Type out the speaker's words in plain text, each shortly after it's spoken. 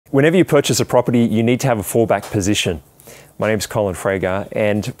Whenever you purchase a property, you need to have a fallback position. My name is Colin Fragar,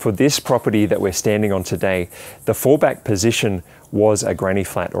 and for this property that we're standing on today, the fallback position was a granny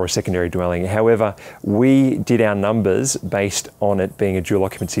flat or a secondary dwelling. However, we did our numbers based on it being a dual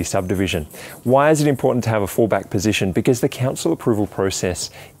occupancy subdivision. Why is it important to have a fallback position? Because the council approval process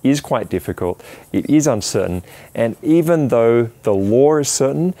is quite difficult, it is uncertain, and even though the law is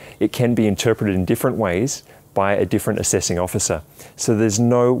certain, it can be interpreted in different ways by a different assessing officer. So there's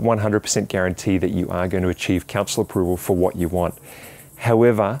no 100% guarantee that you are going to achieve council approval for what you want.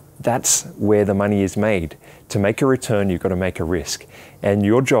 However, that's where the money is made. To make a return, you've got to make a risk. And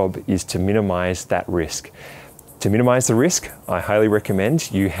your job is to minimize that risk. To minimize the risk, I highly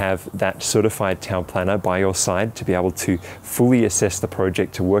recommend you have that certified town planner by your side to be able to fully assess the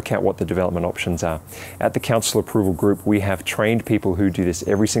project, to work out what the development options are. At the council approval group, we have trained people who do this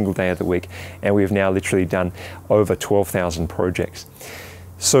every single day of the week, and we've now literally done over 12,000 projects.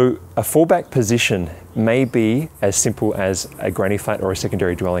 So a fallback position may be as simple as a granny flat or a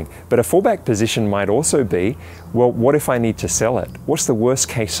secondary dwelling, but a fallback position might also be, well, what if I need to sell it? What's the worst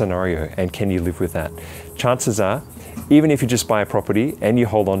case scenario, and can you live with that? Chances are, even if you just buy a property and you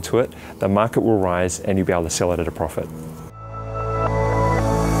hold on to it, the market will rise and you'll be able to sell it at a profit.